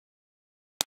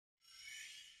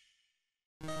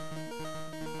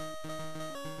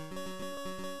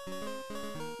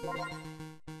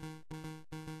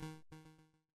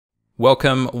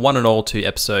Welcome one and all to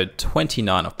episode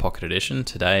 29 of Pocket Edition.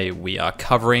 Today we are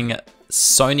covering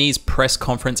Sony's press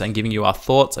conference and giving you our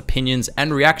thoughts, opinions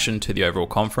and reaction to the overall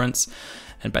conference,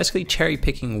 and basically cherry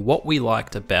picking what we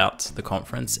liked about the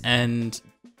conference and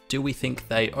do we think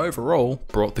they overall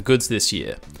brought the goods this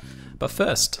year. But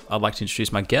first, I'd like to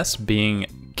introduce my guest,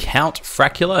 being Count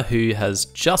Fracula, who has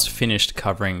just finished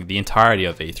covering the entirety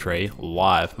of E3,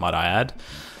 live might I add.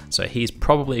 So he's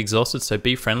probably exhausted, so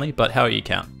be friendly, but how are you,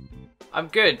 Count? I'm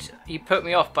good. You put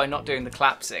me off by not doing the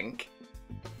clap sync.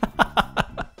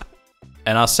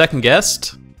 And our second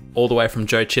guest, all the way from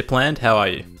Joe Chipland, how are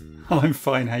you? I'm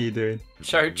fine, how you doing?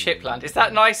 Joe Chipland. Is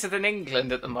that nicer than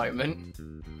England at the moment?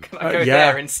 Can I go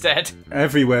yeah. there instead?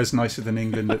 Everywhere's nicer than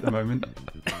England at the moment.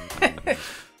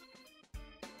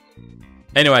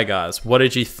 Anyway, guys, what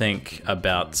did you think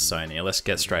about Sony? Let's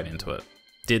get straight into it.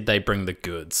 Did they bring the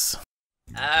goods?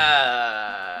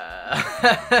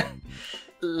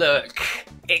 Look,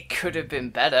 it could have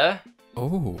been better.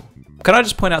 Oh. Can I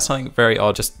just point out something very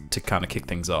odd just to kind of kick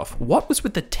things off? What was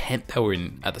with the tent they were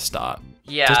in at the start?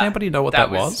 Yeah. Does anybody know what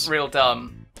that was? That was real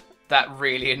dumb. That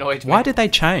really annoyed me. Why did they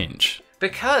change?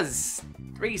 Because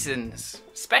reasons.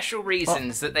 Special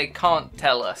reasons that they can't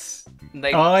tell us.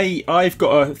 I've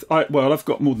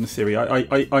got more than a theory.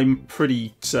 I'm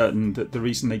pretty certain that the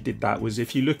reason they did that was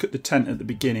if you look at the tent at the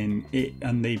beginning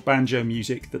and the banjo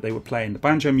music that they were playing, the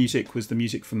banjo music was the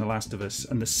music from The Last of Us,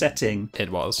 and the setting...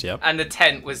 It was, yep. And the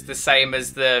tent was the same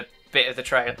as the bit of the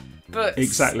trailer. But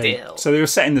exactly. Still. So they were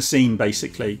setting the scene,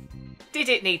 basically. Did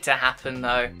it need to happen,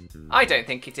 though? I don't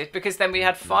think it did, because then we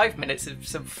had 5 minutes of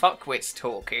some fuckwits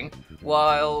talking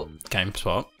while...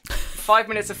 GameSpot. 5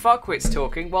 minutes of fuckwits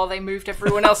talking while they moved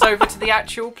everyone else over to the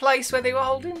actual place where they were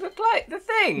holding the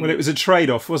thing. Well, it was a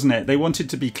trade-off, wasn't it? They wanted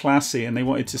to be classy and they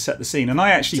wanted to set the scene. And I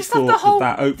actually Just have the thought whole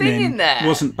that thing in opening there.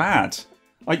 wasn't bad.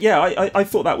 I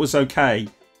thought that was okay.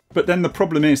 But then the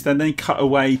problem is then they cut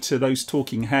away to those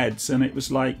talking heads and it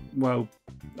was like, well,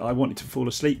 I wanted to fall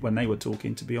asleep when they were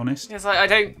talking, to be honest. It's like, I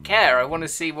don't care. I want to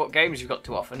see what games you've got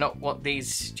to offer, not what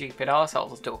these stupid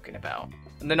arseholes are talking about.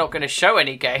 And they're not going to show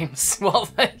any games while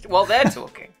they're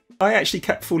talking. I actually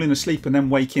kept falling asleep and then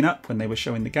waking up when they were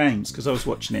showing the games because I was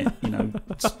watching it,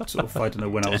 sort of, I don't know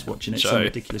when I was watching it, some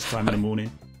ridiculous time in the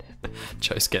morning.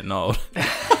 Joe's getting old.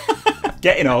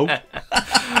 Getting old?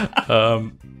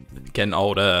 Getting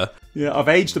older. Yeah, I've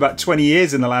aged about 20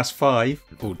 years in the last 5.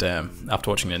 Oh, damn. After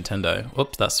watching Nintendo.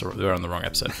 Whoops, we're on the wrong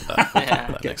episode for that.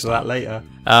 Yeah. Get to that later.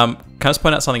 Can I just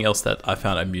point out something else that I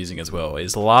found amusing as well,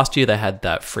 is last year they had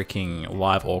that freaking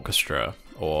live orchestra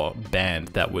or band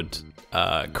that would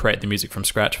create the music from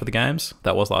scratch for the games.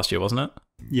 That was last year, wasn't it?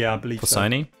 Yeah, I believe for so.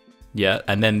 Sony. Yeah,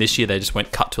 and then this year they just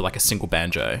went cut to like a single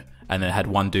banjo and then had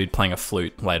one dude playing a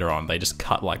flute later on. They just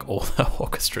cut like all the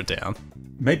orchestra down.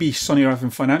 Maybe Sony are having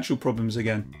financial problems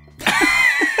again.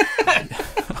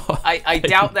 I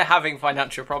doubt they're having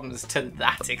financial problems to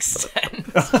that extent.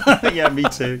 Yeah, me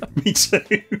too. Me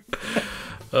too.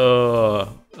 All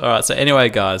right, so anyway,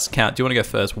 guys, Count, do you want to go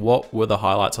first? What were the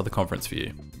highlights of the conference for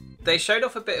you? They showed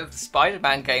off a bit of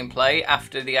Spider-Man gameplay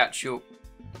after the actual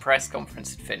press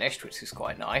conference had finished, which was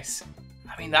quite nice.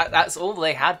 I mean, that's all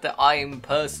they had that I'm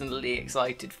personally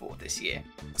excited for this year.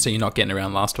 So you're not getting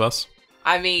around Last of Us?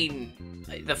 I mean,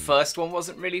 the first one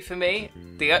wasn't really for me.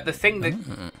 The thing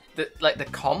that like the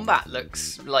combat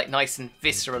looks like nice and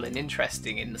visceral and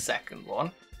interesting in the second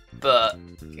one, but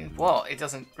it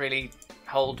doesn't really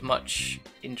hold much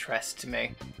interest to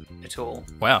me at all.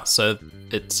 Wow, so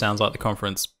it sounds like the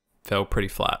conference fell pretty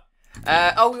flat.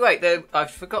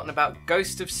 I've forgotten about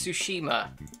Ghost of Tsushima.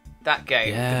 That game,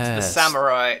 yes. the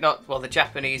samurai, the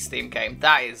Japanese themed game.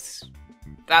 That's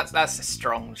a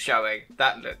strong showing.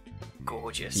 That looked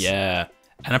gorgeous. Yeah,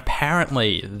 and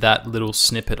apparently that little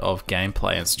snippet of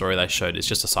gameplay and story they showed is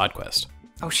just a side quest.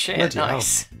 Oh shit, Bloody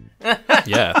nice.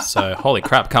 Yeah, so holy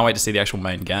crap, can't wait to see the actual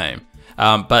main game.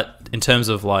 But in terms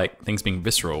of like things being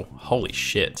visceral, holy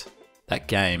shit, that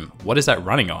game, what is that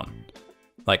running on?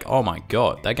 Like, oh my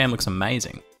god, that game looks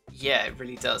amazing. Yeah, it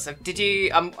really does. Did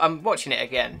you? I'm watching it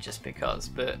again just because.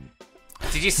 But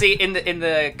did you see in the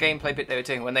gameplay bit they were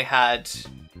doing when they had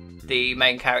the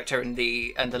main character and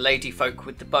the lady folk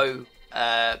with the bow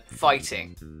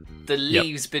fighting? The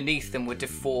leaves beneath them were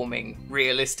deforming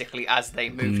realistically as they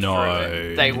moved through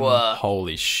it. They were.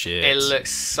 Holy shit! It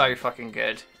looks so fucking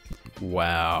good.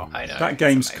 Wow. I know. That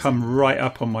game's come right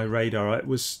up on my radar. It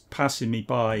was passing me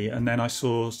by, and then I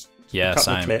saw a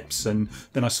couple of clips, and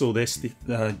then I saw this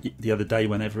the other day,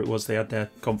 whenever it was they had their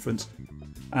conference,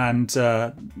 and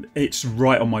it's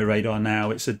right on my radar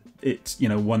now. It's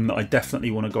one that I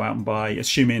definitely want to go out and buy,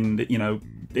 assuming that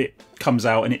it comes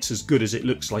out and it's as good as it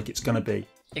looks like it's going to be.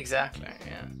 Exactly,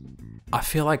 yeah. I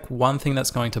feel like one thing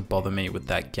that's going to bother me with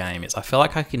that game is I feel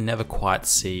like I can never quite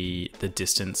see the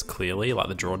distance clearly, like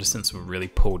the draw distance were really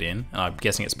pulled in, and I'm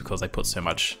guessing it's because they put so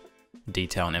much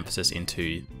detail and emphasis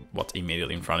into what's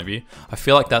immediately in front of you. I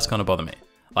feel like that's going to bother me.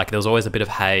 Like there was always a bit of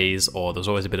haze, or there was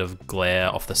always a bit of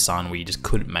glare off the sun where you just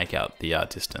couldn't make out the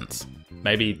distance.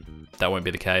 Maybe that won't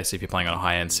be the case if you're playing on a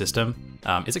high-end system.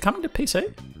 Is it coming to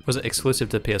PC? Was it exclusive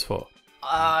to PS4?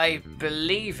 I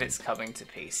believe it's coming to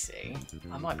PC.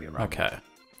 I might be wrong. Okay.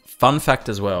 Fun fact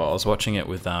as well, I was watching it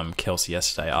with Kelsey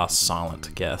yesterday, our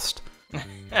silent guest.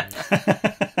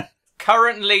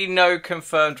 Currently no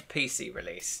confirmed PC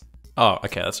release. Oh,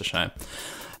 okay, that's a shame.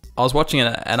 I was watching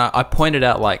it and I pointed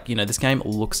out, like, you know, this game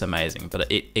looks amazing, but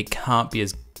it can't be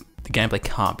as... The gameplay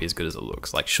can't be as good as it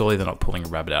looks. Like, surely they're not pulling a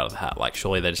rabbit out of the hat. Like,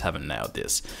 surely they just haven't nailed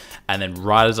this. And then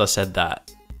right as I said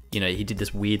that, you know, he did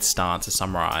this weird stance, a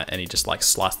samurai, and he just, like,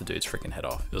 sliced the dude's freaking head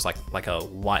off. It was like a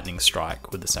lightning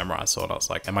strike with the samurai sword. I was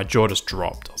like, and my jaw just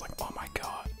dropped. I was like, oh my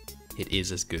god, it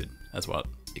is as good as what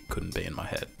it couldn't be in my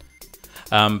head.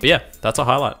 But yeah, that's a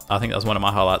highlight. I think that was one of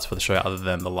my highlights for the show, other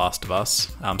than The Last of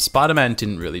Us. Spider-Man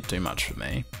didn't really do much for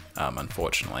me,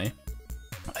 unfortunately.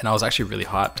 And I was actually really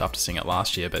hyped after seeing it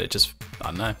last year, but it just, I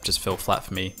don't know, just fell flat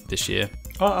for me this year.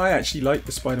 I actually like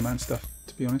the Spider-Man stuff,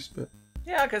 to be honest, but...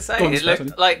 Yeah, I can say it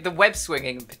looked like the web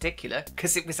swinging in particular,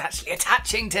 because it was actually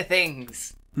attaching to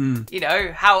things. You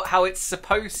know, how it's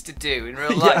supposed to do in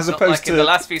real life, as not opposed like to in the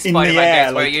last few in the Spider-Man air,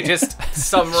 games where like- you just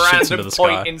some random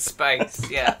point in space.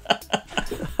 Yeah.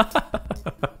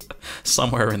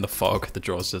 Somewhere in the fog, the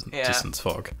draws distance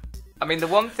fog. I mean, the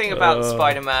one thing about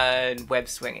Spider-Man web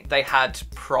swinging, they had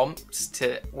prompts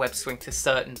to web swing to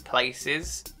certain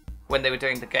places when they were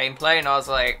doing the gameplay, and I was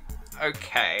like,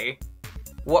 okay,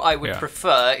 what I would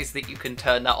prefer is that you can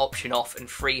turn that option off and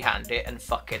freehand it and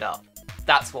fuck it up.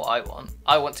 That's what I want.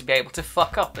 I want to be able to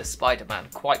fuck up as Spider-Man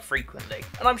quite frequently,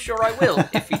 and I'm sure I will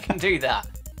if he can do that.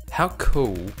 How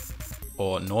cool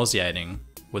or nauseating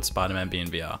would Spider-Man be in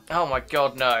VR? Oh my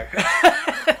god, no.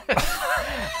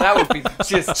 That would be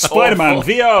just Spider-Man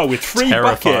awful. VR with free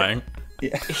Terrifying.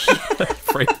 bucket. Yeah.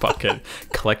 Free bucket.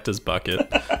 Collector's bucket.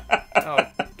 Oh,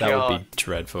 That would be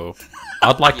dreadful.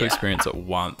 I'd like to experience it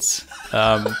once.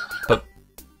 But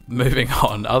moving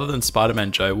on, other than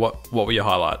Spider-Man, Joe, what were your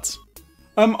highlights?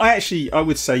 I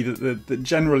would say that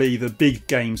generally the big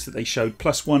games that they showed,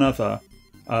 plus one other,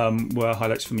 were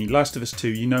highlights for me. Last of Us 2,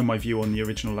 you know my view on the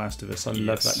original Last of Us. I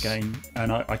love that game,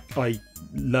 and I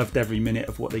loved every minute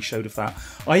of what they showed of that.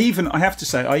 I have to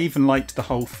say, I even liked the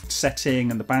whole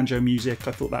setting and the banjo music.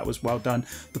 I thought that was well done.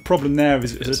 The problem there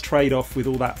is it was a trade-off with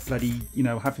all that bloody, you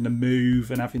know, having to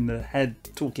move and having the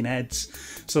talking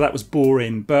heads. So that was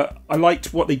boring. But I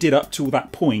liked what they did up to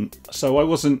that point. So I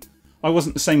wasn't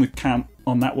the same with Camp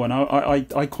on that one.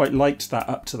 I quite liked that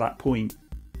up to that point.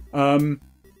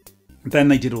 Then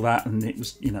they did all that, and it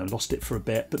was, you know, lost it for a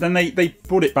bit. But then they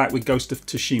brought it back with Ghost of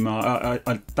Tsushima.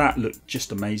 That looked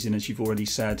just amazing, as you've already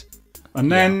said.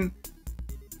 And then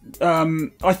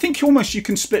I think almost you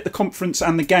can split the conference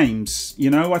and the games. You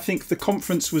know, I think the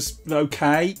conference was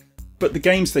okay, but the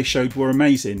games they showed were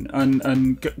amazing.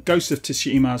 And Ghost of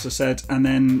Tsushima, as I said, and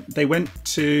then they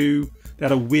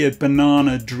had a weird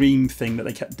banana dream thing that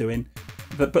they kept doing.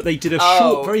 But they did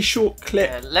a very short clip.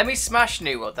 Yeah, Let Me Smash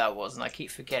knew what that was, and I keep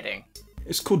forgetting.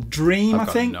 It's called Dream, I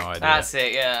think. No idea. That's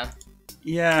it, yeah.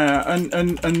 Yeah,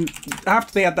 and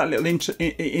after they had that little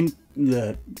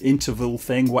interval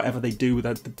thing, whatever they do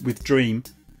with Dream,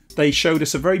 they showed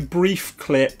us a very brief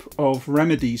clip of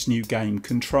Remedy's new game,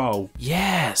 Control.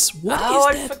 Yes.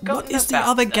 What is the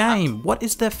other game? What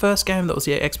is their first game that was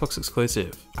the Xbox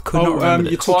exclusive? I could not remember.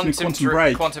 You're talking Quantum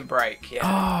Break. Quantum Break, yeah.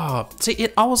 Oh, see,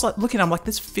 I was like looking. I'm like,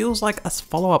 this feels like a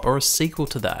follow-up or a sequel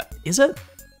to that. Is it?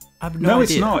 I have no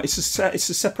idea. It's not. It's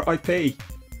a separate IP.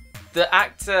 The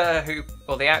actor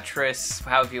or the actress,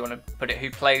 however you want to put it, who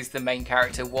plays the main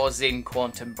character was in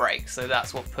Quantum Break, so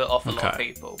that's what put off a lot of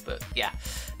people. But yeah,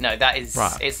 no, that is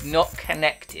it's not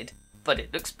connected, but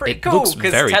it looks pretty cool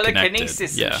because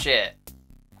telekinesis and shit.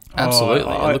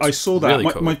 Absolutely, I saw that.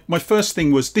 Really cool. My first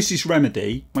thing was, this is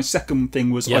Remedy. My second thing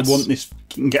was, I want this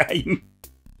fucking game.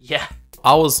 Yeah.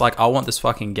 I was like, I want this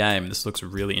fucking game. This looks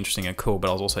really interesting and cool, but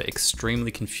I was also extremely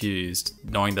confused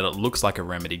knowing that it looks like a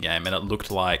Remedy game and it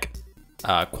looked like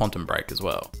Quantum Break as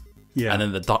well. Yeah. And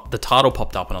then the title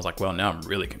popped up and I was like, well, now I'm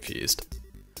really confused.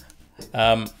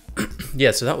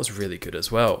 Yeah, so that was really good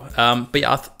as well. But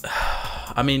yeah,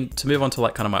 I mean, to move on to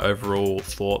like kind of my overall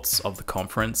thoughts of the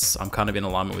conference, I'm kind of in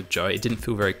alignment with Joe. It didn't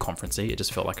feel very conferencey. It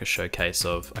just felt like a showcase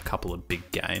of a couple of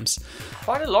big games.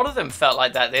 Quite a lot of them felt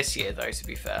like that this year, though, to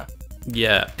be fair.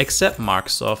 Yeah, except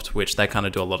Microsoft, which they kind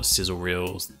of do a lot of sizzle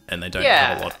reels and they don't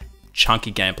have a lot of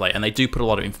chunky gameplay, and they do put a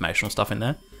lot of informational stuff in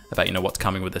there about, you know, what's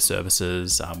coming with their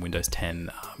services, Windows 10,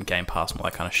 Game Pass, and all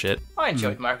that kind of shit. I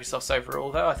enjoyed Microsoft's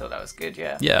overall, though. I thought that was good,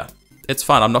 yeah. Yeah, it's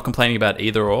fun. I'm not complaining about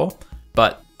either or,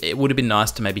 but it would have been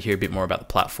nice to maybe hear a bit more about the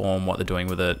platform, what they're doing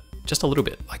with it, just a little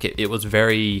bit. Like, it was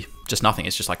very, just nothing.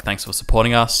 It's just like, thanks for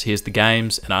supporting us, here's the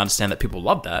games, and I understand that people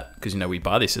love that, because, you know, we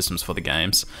buy these systems for the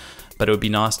games, but it would be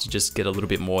nice to just get a little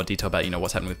bit more detail about, you know,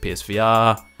 what's happening with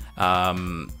PSVR,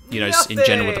 you know, just in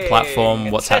general with the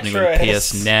platform, what's happening with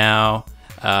PS Now.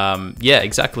 Yeah,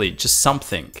 exactly. Just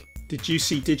something. Did you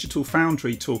see Digital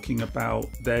Foundry talking about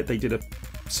they did a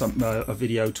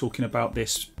video talking about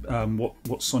this, what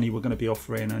Sony were going to be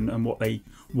offering and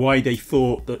why they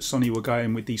thought that Sony were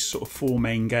going with these sort of 4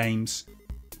 main games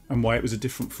and why it was a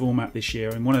different format this year.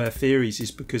 And one of their theories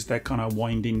is because they're kind of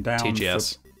winding down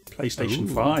TGS. For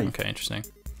PlayStation 5. Okay, interesting.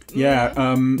 Yeah.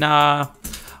 Nah,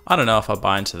 I don't know if I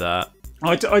buy into that.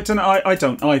 I don't know. I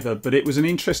don't either. But it was an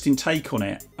interesting take on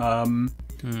it. I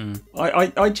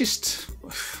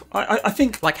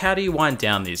think, like, how do you wind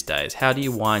down these days? How do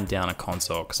you wind down a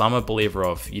console? Because I'm a believer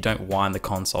of, you don't wind the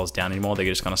consoles down anymore. They're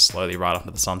just going to slowly ride off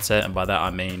into the sunset. And by that,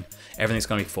 I mean everything's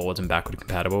going to be forwards and backward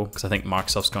compatible. Because I think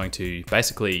Microsoft's going to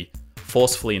basically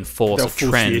forcefully enforce a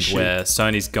trend where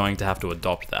Sony's going to have to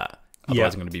adopt that. Otherwise,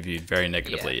 it's going to be viewed very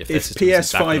negatively. If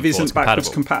PS5 isn't backwards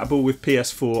compatible with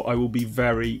PS4, I will be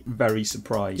very, very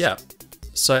surprised. Yeah.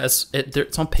 So it's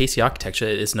on PC architecture.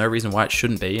 There's no reason why it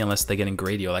shouldn't be, unless they're getting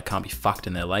greedy or they can't be fucked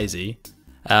and they're lazy.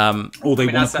 Or they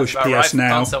want to push PS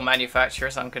Now. Console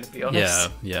manufacturers, I'm going to be honest.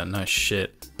 Yeah, no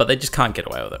shit. But they just can't get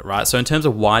away with it, right? So in terms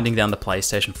of winding down the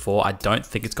PlayStation 4, I don't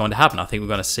think it's going to happen. I think we're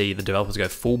going to see the developers go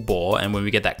full bore, and when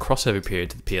we get that crossover period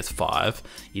to the PS5,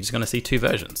 you're just going to see 2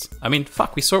 versions. I mean,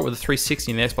 fuck, we saw it with the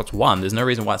 360 and the Xbox One. There's no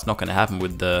reason why it's not going to happen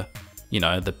with the, you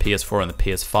know, the PS4 and the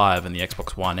PS5 and the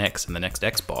Xbox One X and the next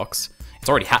Xbox. It's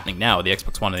already happening now with the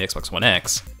Xbox One and the Xbox One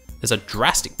X. There's a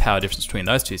drastic power difference between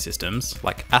those 2 systems,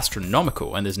 like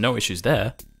astronomical, and there's no issues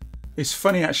there. It's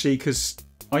funny, actually, because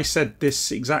I said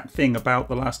this exact thing about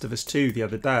The Last of Us 2 the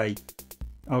other day.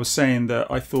 I was saying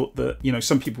that I thought that, you know,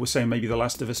 some people were saying maybe The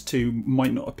Last of Us 2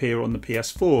 might not appear on the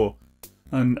PS4.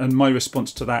 And my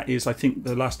response to that is I think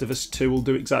The Last of Us 2 will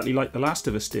do exactly like The Last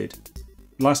of Us did.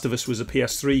 Last of Us was a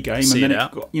PS3 game,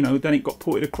 and then it got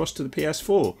ported across to the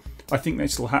PS4. I think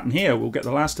this will happen here. We'll get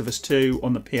The Last of Us 2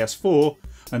 on the PS4,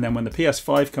 and then when the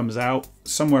PS5 comes out,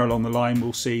 somewhere along the line,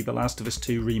 we'll see The Last of Us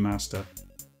 2 remaster.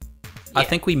 I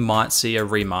think we might see a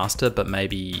remaster, but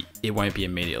maybe it won't be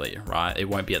immediately, right? It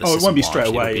won't be at the system it won't be launch. straight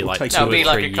away. It'll be like 2 or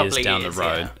 3 years down the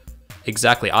road.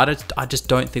 Exactly. I just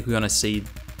don't think we're going to see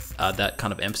that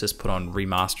kind of emphasis put on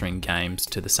remastering games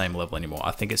to the same level anymore.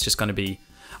 I think it's just going to be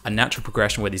a natural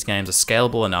progression where these games are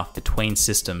scalable enough between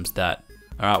systems that,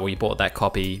 all right, well, you bought that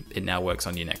copy, it now works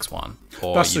on your next one.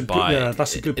 Or that's you a buy good,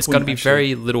 that's a good it's point, going to be actually.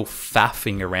 very little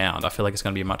faffing around. I feel like it's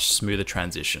going to be a much smoother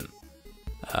transition.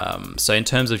 So in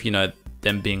terms of, you know,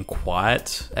 them being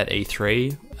quiet at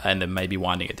E3 and then maybe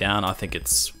winding it down, I think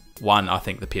it's, I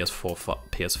think the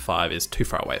PS5 is too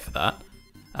far away for that.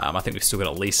 I think we've still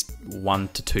got at least 1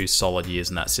 to 2 solid years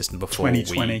in that system before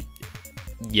 2020.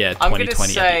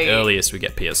 2020 at the earliest we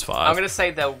get PS5. I'm going to say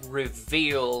they'll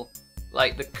reveal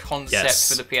like the concept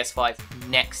for the PS5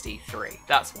 next E3.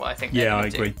 That's what I think they're going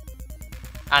to do. I agree.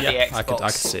 And the Xbox. I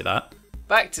could see that.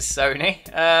 Back to Sony.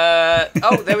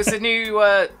 There was a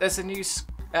new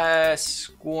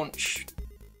Squanch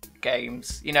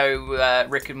Games. You know,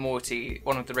 Rick and Morty,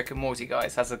 one of the Rick and Morty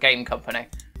guys has a game company.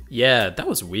 Yeah, that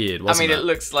was weird, wasn't it? It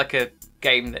looks like a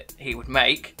game that he would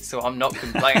make, so I'm not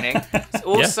complaining. It's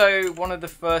also one of the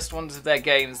first ones of their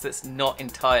games that's not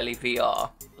entirely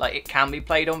VR. Like, it can be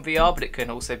played on VR, but it can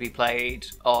also be played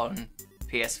on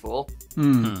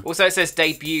PS4. Also, it says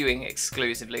debuting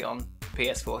exclusively on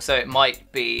PS4, so it might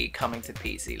be coming to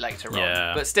PC later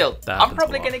on. But still, I'm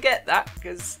probably going to get that,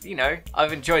 because, you know,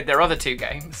 I've enjoyed their other 2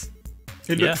 games.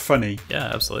 It looked funny. Yeah,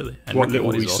 absolutely. And what little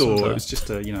we saw, it was just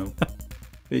a, you know,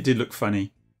 it did look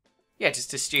funny. Yeah,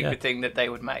 just a stupid thing that they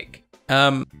would make.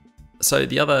 So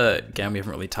the other game we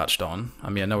haven't really touched on, I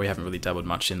mean, I know we haven't really dabbled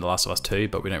much in The Last of Us 2,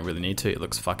 but we don't really need to. It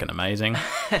looks fucking amazing.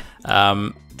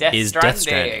 Death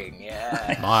Stranding.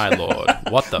 Yeah. My lord.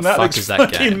 What the fuck is that game?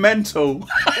 That looks fucking mental.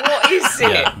 What is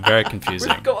it? Yeah, very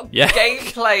confusing. We've got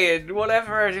gameplay and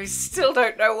whatever, and we still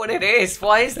don't know what it is.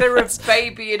 Why is there a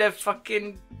baby in a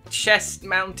fucking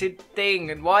chest-mounted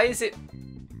thing? And why is it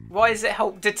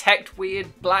help detect weird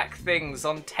black things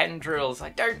on tendrils? I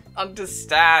don't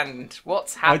understand.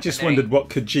 What's happening? I just wondered what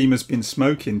Kojima's been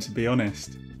smoking, to be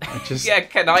honest. Yeah,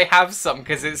 can I have some?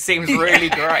 Because it seems really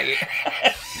great.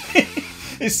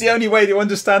 It's the only way to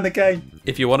understand the game.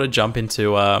 If you want to jump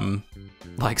into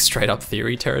like straight up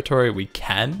theory territory, we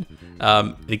can.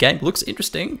 The game looks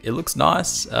interesting. It looks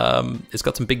nice. It's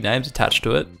got some big names attached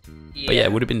to it. Yeah. But yeah,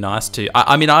 it would have been nice to...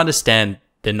 I mean, I understand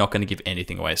they're not going to give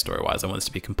anything away story-wise. I want this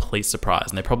to be a complete surprise.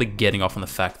 And they're probably getting off on the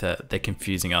fact that they're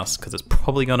confusing us because it's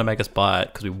probably going to make us buy it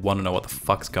because we want to know what the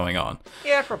fuck's going on.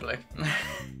 Yeah, probably.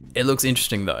 It looks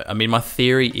interesting, though. I mean, my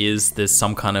theory is there's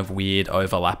some kind of weird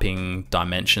overlapping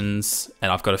dimensions,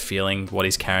 and I've got a feeling what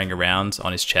he's carrying around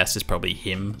on his chest is probably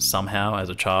him somehow as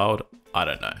a child. I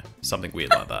don't know. Something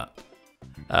weird like that.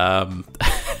 Do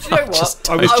you know what?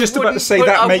 I was just about to say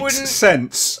that makes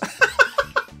sense.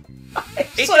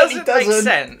 It doesn't make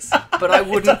sense, but I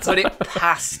wouldn't put it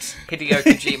past Hideo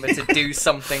Kojima to do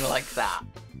something like that.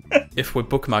 If we're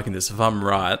bookmarking this, if I'm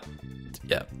right,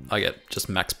 yeah, I get just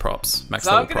max props. Max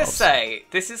So level I'm going to props. say,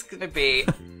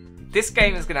 this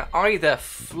game is going to either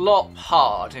flop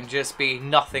hard and just be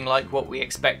nothing like what we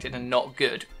expected and not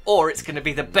good, or it's going to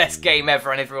be the best game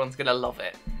ever and everyone's going to love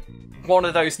it. One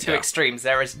of those two extremes.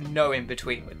 There is no in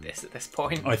between with this at this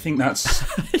point. I think that's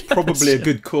probably a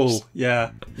good call.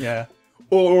 Yeah.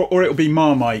 Or it'll be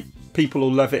Marmite. People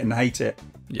will love it and hate it.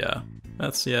 Yeah,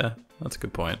 that's a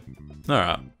good point. All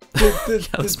right.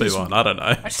 Let's move on. I don't know.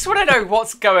 I just want to know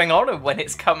what's going on and when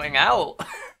it's coming out.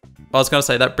 I was going to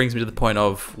say, that brings me to the point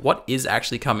of what is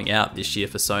actually coming out this year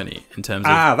for Sony in terms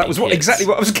of... that was exactly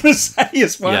what I was going to say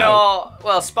as well. Yeah.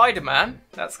 Well, Spider-Man,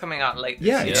 that's coming out late this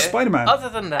year. Yeah, it's Spider-Man. Other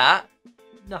than that,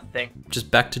 nothing.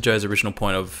 Just back to Joe's original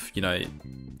point of,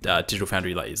 Digital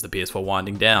Foundry is the PS4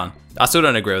 winding down. I still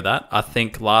don't agree with that. I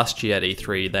think last year at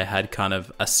E3, they had kind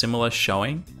of a similar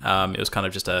showing. It was kind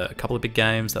of just a couple of big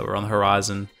games that were on the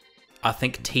horizon. I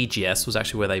think TGS was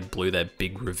actually where they blew their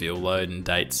big reveal load and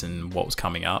dates and what was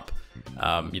coming up,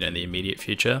 in the immediate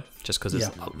future, just because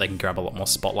they can grab a lot more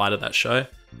spotlight at that show.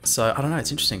 So, I don't know,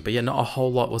 it's interesting. But yeah, not a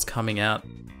whole lot was coming out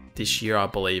this year, I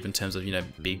believe, in terms of,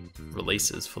 big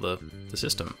releases for the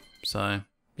system. So,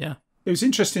 yeah. It was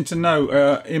interesting to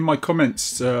know in my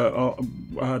comments about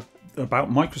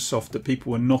Microsoft that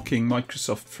people were knocking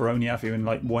Microsoft for only having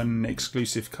one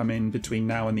exclusive come in between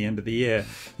now and the end of the year,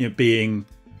 being...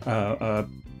 I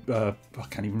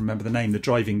can't even remember the name, the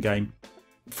driving game,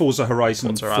 Forza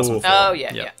Horizon 4. Oh,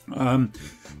 yeah.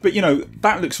 But,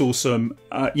 that looks awesome.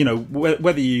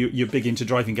 Whether you're big into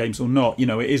driving games or not,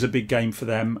 it is a big game for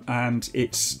them, and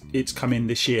it's come in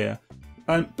this year.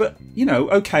 But,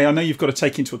 okay, I know you've got to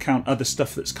take into account other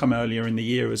stuff that's come earlier in the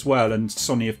year as well, and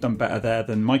Sony have done better there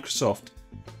than Microsoft.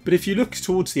 But if you look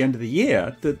towards the end of the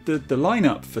year, the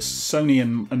lineup for Sony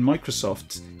and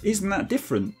Microsoft isn't that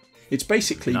different. It's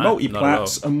basically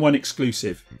multi-plats and one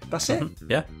exclusive. That's it.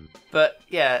 Yeah. But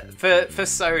yeah, for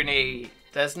Sony,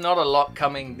 there's not a lot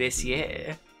coming this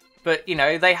year. But,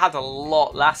 they had a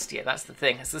lot last year. That's the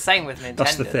thing. It's the same with Nintendo.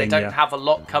 That's the thing, they don't have a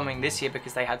lot coming this year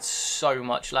because they had so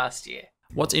much last year.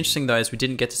 What's interesting, though, is we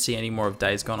didn't get to see any more of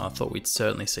Days Gone. I thought we'd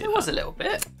certainly see that. There was a little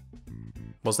bit.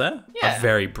 Was there? Yeah. A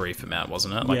very brief amount,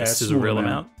 wasn't it? A sizzle-reel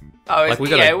amount? Oh, it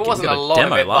wasn't a lot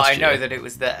of it, but I know year. that it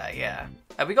was there, yeah.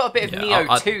 We got a bit of Neo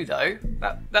 2, though.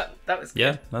 That was good.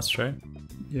 Yeah, that's true.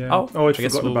 Yeah. I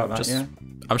forgot about that, yeah.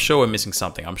 I'm sure we're missing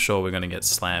something. I'm sure we're going to get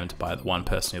slammed by the one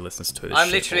person who listens to this I'm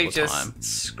shit literally all the just time.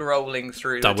 scrolling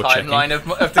through Double the timeline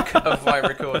of my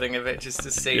recording of it just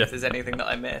to see if there's anything that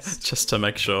I missed. Just to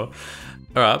make sure.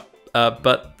 All right.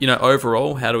 But,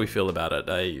 overall, how do we feel about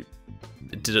it?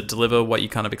 Did it deliver what you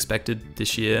kind of expected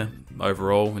this year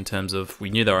overall in terms of...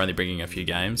 We knew they were only bringing a few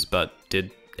games, but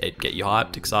did it get you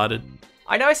hyped, excited?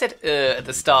 I know I said at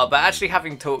the start, but actually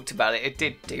having talked about it, it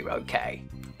did do okay.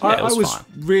 Yeah, I was fine.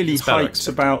 really hyped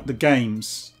about the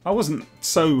games. I wasn't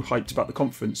so hyped about the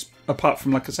conference, apart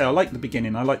from, like I say, I like the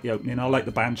beginning, I like the opening, I like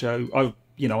the banjo. I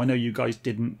know you guys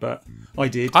didn't, but I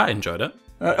did. I enjoyed it.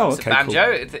 Okay,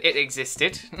 banjo, cool. it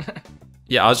existed.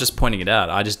 Yeah, I was just pointing it out.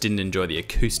 I just didn't enjoy the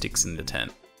acoustics in the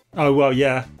tent. Oh, well,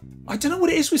 yeah. I don't know what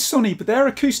it is with Sony, but their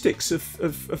acoustics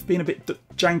have been a bit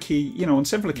janky, on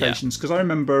several occasions. Because I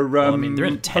remember they're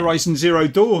in Horizon Zero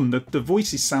Dawn, the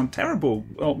voices sound terrible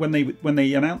when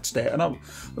they announced it, and I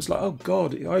was like, oh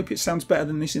god, I hope it sounds better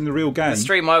than this in the real game. The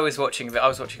stream I was watching of it, I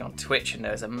was watching on Twitch, and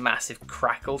there was a massive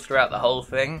crackle throughout the whole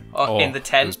thing in the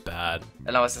tent. It was bad,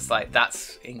 and I was just like,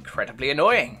 that's incredibly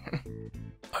annoying.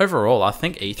 Overall, I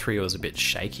think E3 was a bit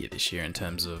shaky this year in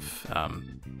terms of,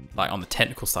 on the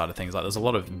technical side of things. There's a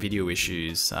lot of video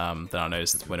issues that I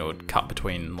noticed when it would cut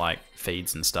between,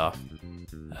 feeds and stuff.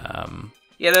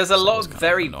 Yeah, there's a lot of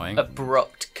very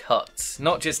abrupt cuts,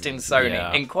 not just in Sony.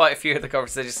 Yeah. In quite a few of the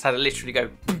conferences, they just had to literally go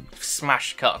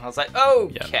smash cut, and I was like,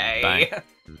 okay. Yeah,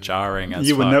 jarring as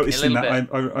you were fuck. noticing that.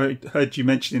 I heard you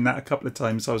mentioning that a couple of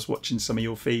times. I was watching some of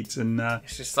your feeds, and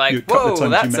it's just like, whoa,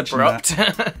 that's abrupt.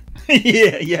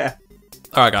 Yeah.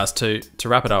 All right, guys. To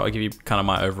wrap it up, I'll give you kind of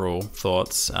my overall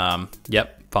thoughts.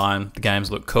 Yep, fine. The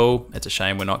games look cool. It's a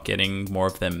shame we're not getting more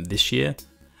of them this year.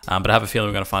 But I have a feeling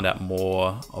we're going to find out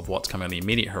more of what's coming on the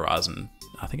immediate horizon.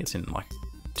 I think it's in like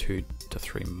 2 to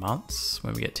 3 months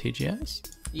when we get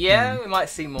TGS. Yeah, we might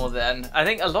see more then. I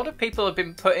think a lot of people have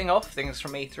been putting off things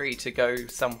from E3 to go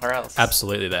somewhere else.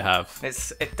 Absolutely, they have.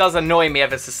 It does annoy me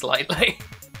ever so slightly.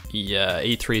 Yeah,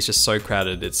 E3 is just so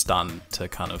crowded. It's done to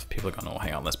kind of people are going, oh,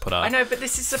 hang on, let's put our I know, but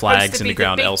this is flags to in be the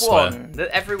ground big elsewhere. One that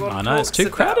everyone I know, it's too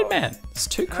crowded, man. It's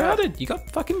too crowded. You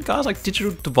got fucking guys like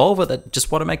Digital Devolver that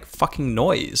just want to make fucking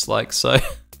noise. Like, so.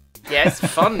 Yeah, it's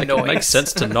fun noise. It makes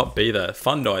sense to not be there.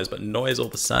 Fun noise, but noise all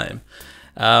the same.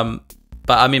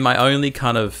 But I mean, my only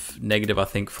kind of negative, I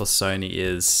think, for Sony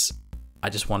is I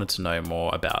just wanted to know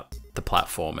more about the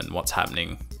platform and what's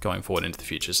happening going forward into the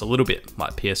future. It's a little bit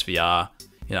like PSVR.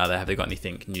 You know, have they got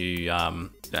anything new?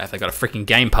 Have they got a freaking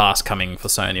Game Pass coming for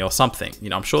Sony or something? You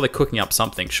know, I'm sure they're cooking up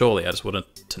something. Surely, I just wanted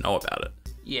to know about it.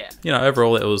 Yeah. You know,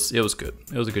 overall, it was good.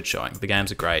 It was a good showing. The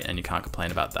games are great, and you can't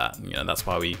complain about that. You know, that's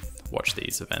why we watch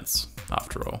these events.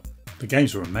 After all, the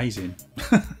games were amazing.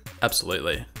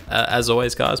 Absolutely. As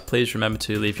always, guys, please remember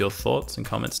to leave your thoughts and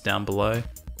comments down below.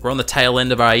 We're on the tail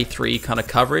end of our E3 kind of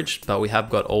coverage, but we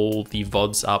have got all the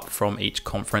VODs up from each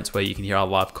conference where you can hear our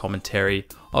live commentary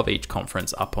of each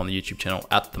conference up on the YouTube channel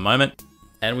at the moment.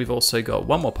 And we've also got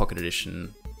one more Pocket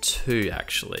Edition 2,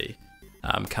 actually,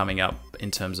 coming up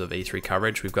in terms of E3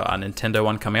 coverage. We've got our Nintendo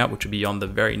one coming up, which will be on the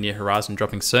very near horizon,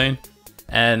 dropping soon.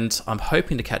 And I'm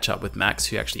hoping to catch up with Max,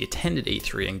 who actually attended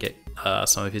E3, and get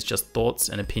some of his just thoughts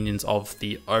and opinions of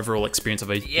the overall experience of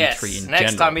E3 in general.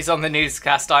 Next time he's on the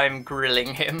newscast, I'm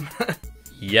grilling him.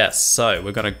 Yes, so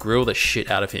we're going to grill the shit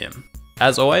out of him.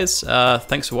 As always,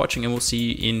 thanks for watching, and we'll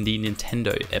see you in the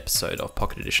Nintendo episode of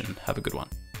Pocket Edition. Have a good one.